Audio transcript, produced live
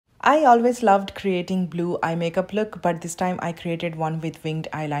I always loved creating blue eye makeup look, but this time I created one with winged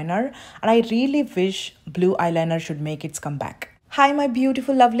eyeliner, and I really wish blue eyeliner should make its comeback. Hi my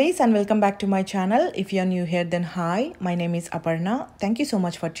beautiful lovelies and welcome back to my channel. If you're new here then hi, my name is Aparna. Thank you so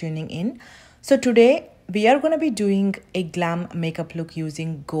much for tuning in. So today we are going to be doing a glam makeup look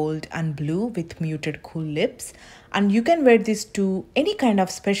using gold and blue with muted cool lips, and you can wear this to any kind of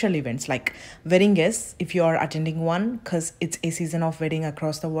special events like wedding guests if you are attending one, because it's a season of wedding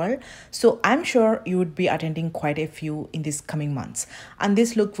across the world. So I'm sure you would be attending quite a few in these coming months, and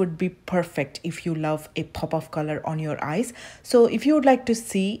this look would be perfect if you love a pop of color on your eyes. So if you would like to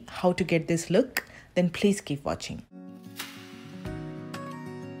see how to get this look, then please keep watching.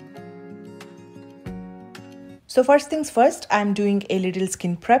 So first things first, I'm doing a little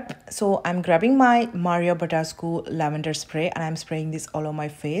skin prep. So I'm grabbing my badescu lavender spray and I'm spraying this all over my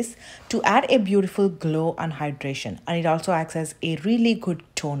face to add a beautiful glow and hydration. And it also acts as a really good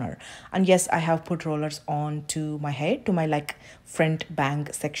toner. And yes, I have put rollers on to my hair, to my front bang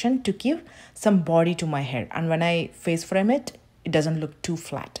section to give some body to my hair. And when I face frame it, it doesn't look too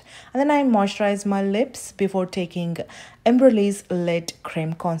flat. And then I moisturize my lips before taking Embryollise lait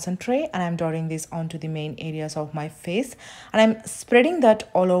creme concentrate, and I'm dotting this onto the main areas of my face, and I'm spreading that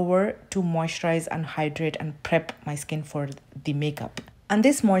all over to moisturize and hydrate and prep my skin for the makeup. And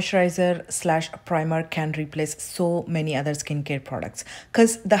this moisturizer slash primer can replace so many other skincare products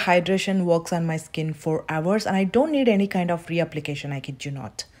because the hydration works on my skin for hours and I don't need any kind of reapplication, I kid you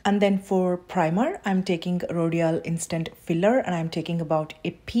not. And then for primer, I'm taking Rodial Instant Filler and I'm taking about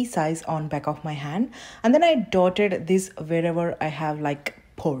a pea size on back of my hand. And then I dotted this wherever I have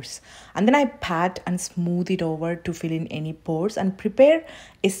pores, and then I pat and smooth it over to fill in any pores and prepare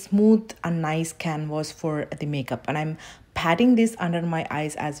a smooth and nice canvas for the makeup. And I'm patting this under my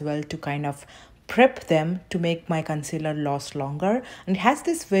eyes as well to kind of prep them to make my concealer last longer, and it has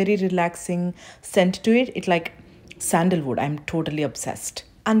this very relaxing scent to it. It's like sandalwood. I'm totally obsessed.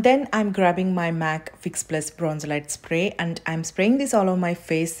 And then I'm grabbing my MAC Fix Plus Bronzelite spray and I'm spraying this all over my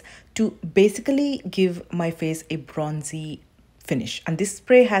face to basically give my face a bronzy finish. And this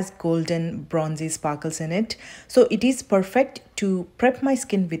spray has golden bronzy sparkles in it, so it is perfect to prep my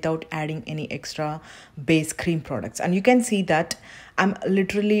skin without adding any extra base cream products. And you can see that I'm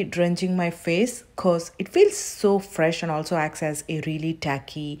literally drenching my face because it feels so fresh and also acts as a really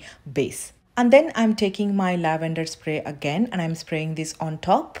tacky base. And then I'm taking my lavender spray again and I'm spraying this on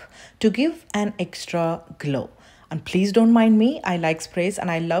top to give an extra glow. And please don't mind me, I like sprays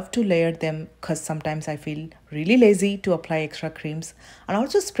and I love to layer them because sometimes I feel really lazy to apply extra creams. And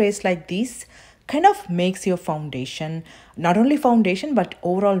also sprays like these kind of makes your foundation, not only foundation, but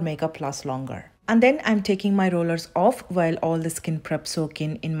overall makeup last longer. And then I'm taking my rollers off while all the skin prep soak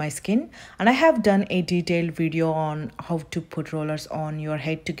in my skin. And I have done a detailed video on how to put rollers on your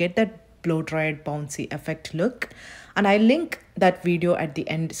head to get that blow-dried bouncy effect look, and I link that video at the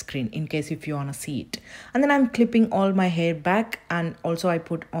end screen in case if you want to see it. And then I'm clipping all my hair back, and also I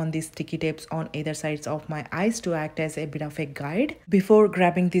put on these sticky tapes on either sides of my eyes to act as a bit of a guide before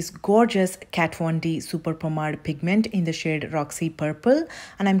grabbing this gorgeous Kat Von D super pomade pigment in the shade Roxy purple,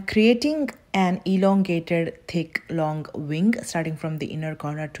 and I'm creating an elongated thick long wing starting from the inner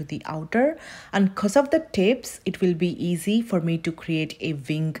corner to the outer. And because of the tapes, it will be easy for me to create a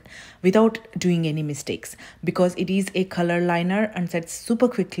wing without doing any mistakes because it is a color liner and sets super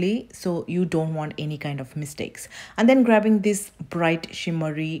quickly, so you don't want any kind of mistakes. And then grabbing this bright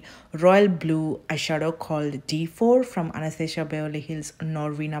shimmery royal blue eyeshadow called D4 from Anastasia Beverly Hills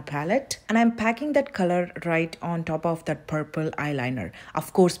Norvina palette, and I'm packing that color right on top of that purple eyeliner,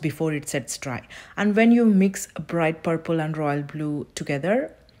 of course before it sets dry. And when you mix bright purple and royal blue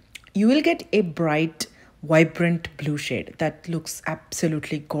together, you will get a bright vibrant blue shade that looks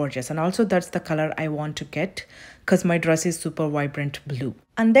absolutely gorgeous. And also that's the color I want to get because my dress is super vibrant blue.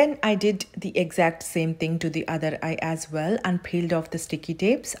 And then I did the exact same thing to the other eye as well and peeled off the sticky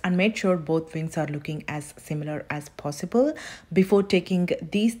tapes and made sure both wings are looking as similar as possible before taking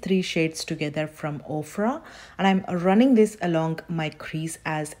these three shades together from Ofra, and I'm running this along my crease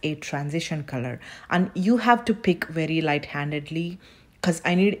as a transition color. And you have to pick very light-handedly because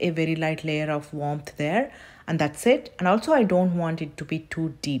I need a very light layer of warmth there, and that's it. And also I don't want it to be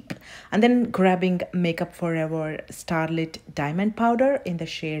too deep. And then grabbing Makeup Forever Starlit Diamond Powder in the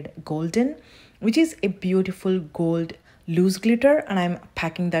shade Golden, which is a beautiful gold loose glitter, and I'm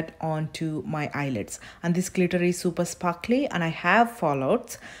packing that onto my eyelids. And this glitter is super sparkly and I have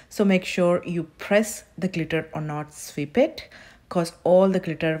fallouts, so make sure you press the glitter or not sweep it because all the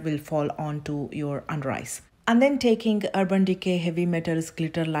glitter will fall onto your under eyes. And then taking Urban Decay Heavy Metals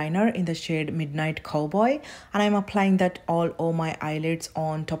Glitter Liner in the shade Midnight Cowboy, and I'm applying that all over my eyelids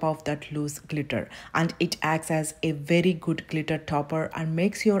on top of that loose glitter, and it acts as a very good glitter topper and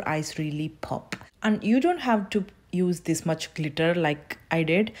makes your eyes really pop. And you don't have to use this much glitter like I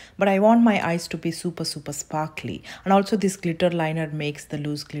did, but I want my eyes to be super sparkly. And also this glitter liner makes the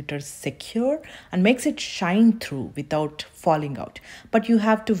loose glitter secure and makes it shine through without falling out. But you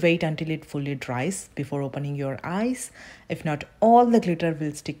have to wait until it fully dries before opening your eyes. If not, all the glitter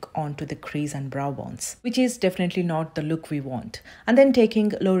will stick onto the crease and brow bones, which is definitely not the look we want. And then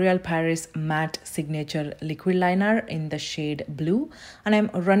taking L'Oreal Paris Matte Signature Liquid Liner in the shade Blue, and I'm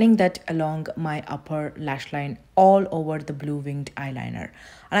running that along my upper lash line all over the blue winged eyeliner.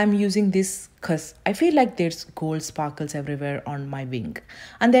 And I'm using this because I feel like there's gold sparkles everywhere on my wing.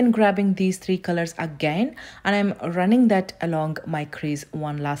 And then grabbing these three colors again, and I'm running that along my crease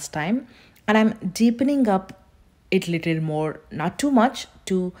one last time, and I'm deepening up it little more, not too much,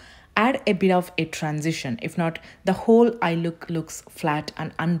 to add a bit of a transition. If not, the whole eye look looks flat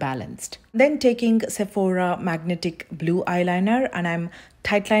and unbalanced. Then taking Sephora Magnetic Blue Eyeliner, and I'm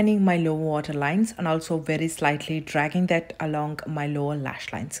tightlining my lower water lines and also very slightly dragging that along my lower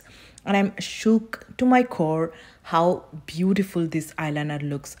lash lines. And I'm shook to my core how beautiful this eyeliner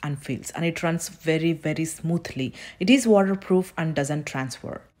looks and feels, and it runs very smoothly. It is waterproof and doesn't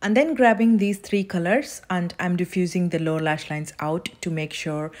transfer. And then grabbing these three colors, and I'm diffusing the lower lash lines out to make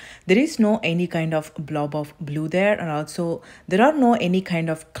sure there is no any kind of blob of blue there, and also there are no any kind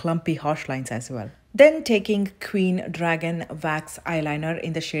of clumpy harsh lines as well. Then taking Queen Dragon Wax Eyeliner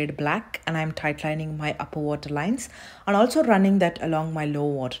in the shade Black, and I'm tightlining my upper waterlines and also running that along my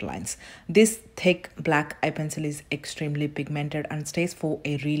lower waterlines. This thick black eye pencil is extremely pigmented and stays for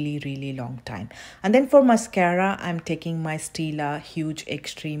a really long time. And then for mascara, I'm taking my Stila Huge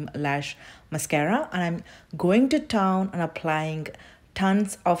Extreme Lash Mascara, and I'm going to town and applying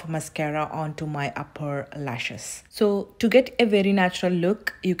tons of mascara onto my upper lashes. So to get a very natural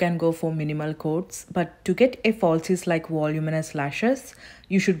look, you can go for minimal coats, but to get a falsies like voluminous lashes,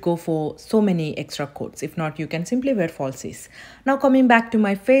 you should go for so many extra coats. If not, you can simply wear falsies. Now coming back to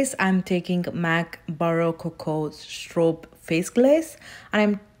my face, I'm taking MAC Burrow Cocoa Strobe Face Glaze, and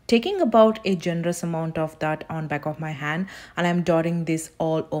I'm taking about a generous amount of that on back of my hand, and I'm dotting this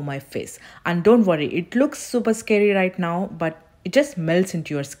all over my face. And don't worry, it looks super scary right now, but it just melts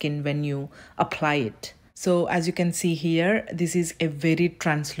into your skin when you apply it. So as you can see here, this is a very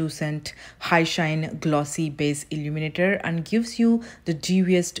translucent, high shine, glossy base illuminator and gives you the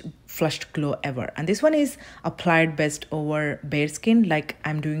dewiest flushed glow ever. And this one is applied best over bare skin like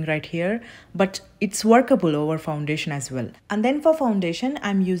I'm doing right here, but it's workable over foundation as well. And then for foundation,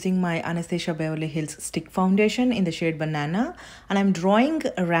 I'm using my Anastasia Beverly Hills Stick Foundation in the shade Banana, and I'm drawing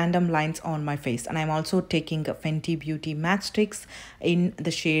random lines on my face. And I'm also taking Fenty Beauty matchsticks in the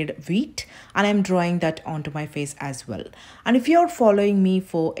shade Wheat, and I'm drawing that onto my face as well. And if you're following me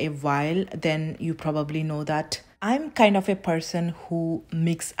for a while, then you probably know that I'm kind of a person who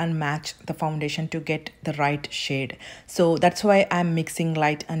mix and match the foundation to get the right shade. So that's why I'm mixing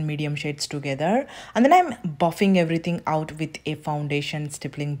light and medium shades together. And then I'm buffing everything out with a foundation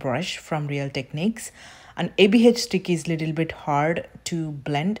stippling brush from Real Techniques. An ABH stick is a little bit hard to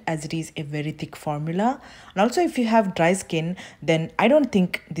blend as it is a very thick formula. And also if you have dry skin, then I don't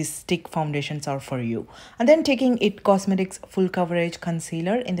think these stick foundations are for you. And then taking It Cosmetics Full Coverage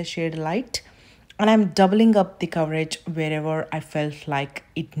Concealer in the shade Light, and I'm doubling up the coverage wherever I felt like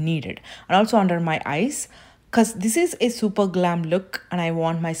it needed, and also under my eyes, because this is a super glam look and I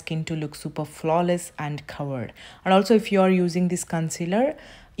want my skin to look super flawless and covered. And also if you are using this concealer,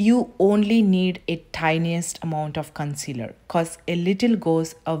 you only need a tiniest amount of concealer because a little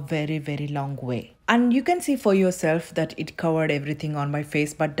goes a very long way. And you can see for yourself that it covered everything on my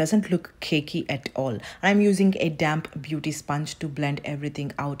face but doesn't look cakey at all. I'm using a damp beauty sponge to blend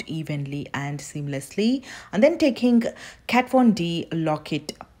everything out evenly and seamlessly. And then taking Kat Von D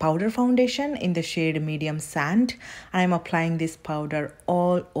Lock-It Powder Foundation in the shade Medium Sand. And I'm applying this powder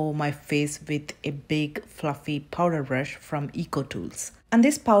all over my face with a big fluffy powder brush from Eco Tools. And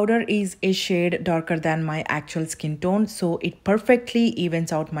this powder is a shade darker than my actual skin tone, so it perfectly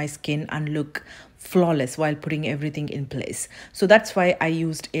evens out my skin and look flawless while putting everything in place. So that's why I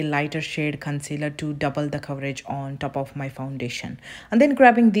used a lighter shade concealer to double the coverage on top of my foundation. And then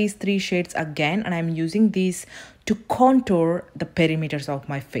grabbing these three shades again, and I'm using these to contour the perimeters of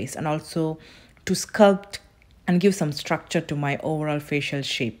my face and also to sculpt and give some structure to my overall facial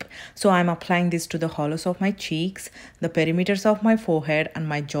shape. So I'm applying this to the hollows of my cheeks, the perimeters of my forehead and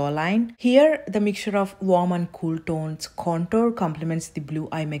my jawline. Here, the mixture of warm and cool tones contour complements the blue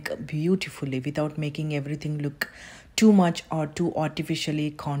eye makeup beautifully without making everything look too much or too artificially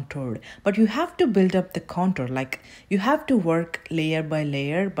contoured. But you have to build up the contour, like you have to work layer by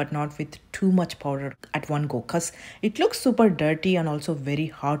layer, but not with too much powder at one go, because it looks super dirty and also very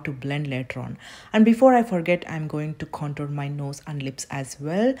hard to blend later on. And before I forget, I'm going to contour my nose and lips as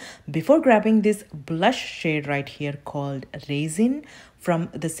well before grabbing this blush shade right here called Raisin from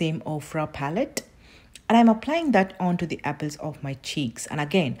the same Ofra palette. And I'm applying that onto the apples of my cheeks. And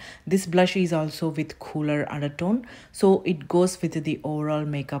again, this blush is also with cooler undertone, so it goes with the overall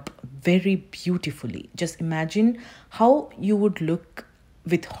makeup very beautifully. Just imagine how you would look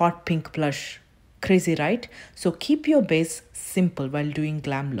with hot pink blush. Crazy, right? So keep your base simple while doing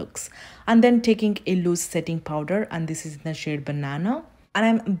glam looks. And then taking a loose setting powder, and this is in the shade Banana. And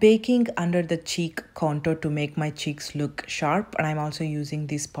I'm baking under the cheek contour to make my cheeks look sharp. And I'm also using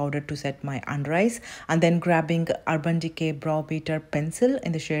this powder to set my under eyes. And then grabbing Urban Decay Brow Beater pencil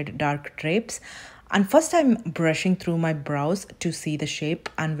in the shade Dark Drapes. And first I'm brushing through my brows to see the shape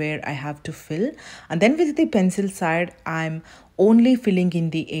and where I have to fill. And then with the pencil side, I'm only filling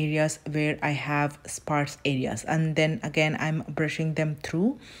in the areas where I have sparse areas. And then again, I'm brushing them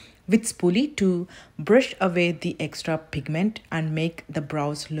through with spoolie to brush away the extra pigment and make the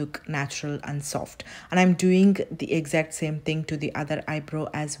brows look natural and soft. And I'm doing the exact same thing to the other eyebrow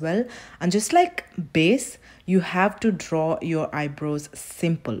as well. And just like base, you have to draw your eyebrows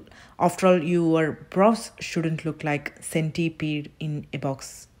simple. After all, your brows shouldn't look like centipede in a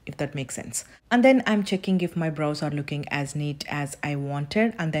box, if that makes sense. And then I'm checking if my brows are looking as neat as I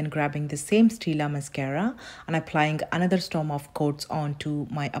wanted, and then grabbing the same Stila mascara and applying another storm of coats onto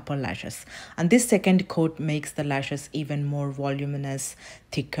my upper lashes. And this second coat makes the lashes even more voluminous,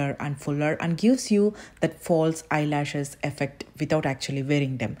 thicker and fuller, and gives you that false eyelashes effect without actually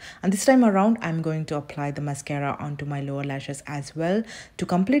wearing them. And this time around, I'm going to apply the mascara onto my lower lashes as well to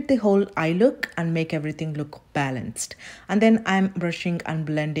complete the whole eye look and make everything look balanced. And then I'm brushing and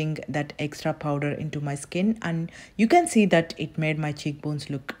blending that extra powder into my skin, and you can see that it made my cheekbones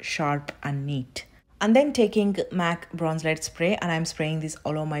look sharp and neat. And then taking MAC bronzelite spray, and I'm spraying this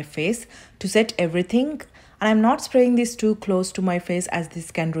all over my face to set everything. And I'm not spraying this too close to my face as this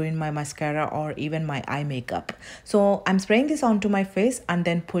can ruin my mascara or even my eye makeup. So I'm spraying this onto my face and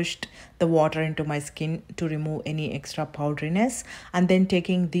then pushed the water into my skin to remove any extra powderiness. And then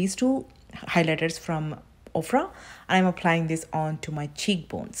taking these two highlighters from Ofra, and I'm applying this onto my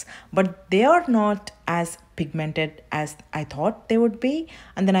cheekbones, but they are not as pigmented as I thought they would be.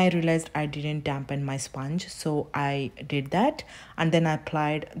 And then I realized I didn't dampen my sponge, so I did that, and then I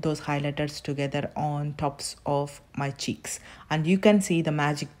applied those highlighters together on tops of my cheeks, and you can see the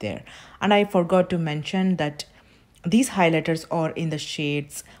magic there. And I forgot to mention that these highlighters are in the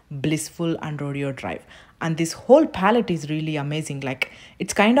shades Blissful and Rodial Drive. And this whole palette is really amazing. Like,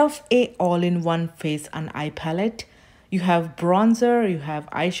 it's kind of a all-in-one face and eye palette. You have bronzer, you have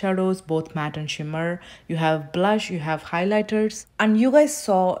eyeshadows, both matte and shimmer, you have blush, you have highlighters. And you guys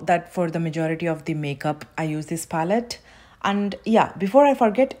saw that for the majority of the makeup, I use this palette. And yeah, before I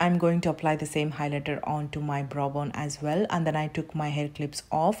forget, I'm going to apply the same highlighter onto my brow bone as well. And then I took my hair clips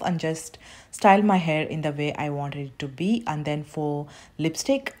off and just styled my hair in the way I wanted it to be. And then for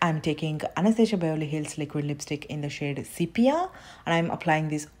lipstick, I'm taking Anastasia Beverly Hills liquid lipstick in the shade Sepia, and I'm applying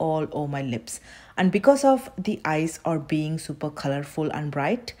this all over my lips. And because of the eyes are being super colorful and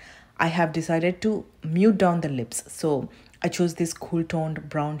bright, I have decided to mute down the lips. So I chose this cool toned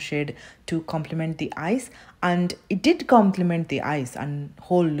brown shade to complement the eyes, and it did complement the eyes and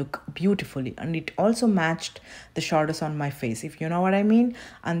whole look beautifully, and it also matched the shadows on my face, if you know what I mean.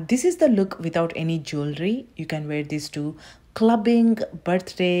 And this is the look without any jewelry. You can wear this to clubbing,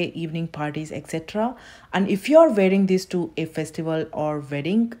 birthday, evening parties, etc. And if you are wearing this to a festival or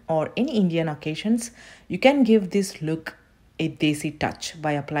wedding or any Indian occasions, you can give this look a desi touch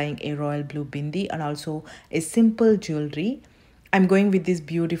by applying a royal blue bindi and also a simple jewelry. I'm going with this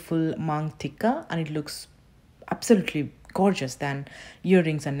beautiful mang tikka, and it looks absolutely gorgeous than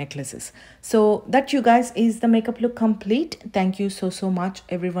earrings and necklaces. So that, you guys, is the makeup look complete. Thank you so much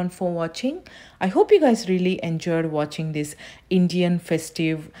everyone for watching. I hope you guys really enjoyed watching this Indian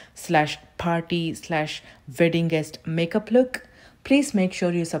festive slash party slash wedding guest makeup look. Please make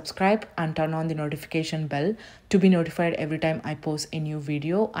sure you subscribe and turn on the notification bell to be notified every time I post a new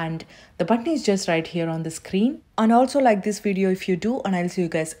video, and the button is just right here on the screen. And also like this video if you do, and I'll see you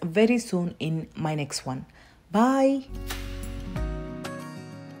guys very soon in my next one. Bye.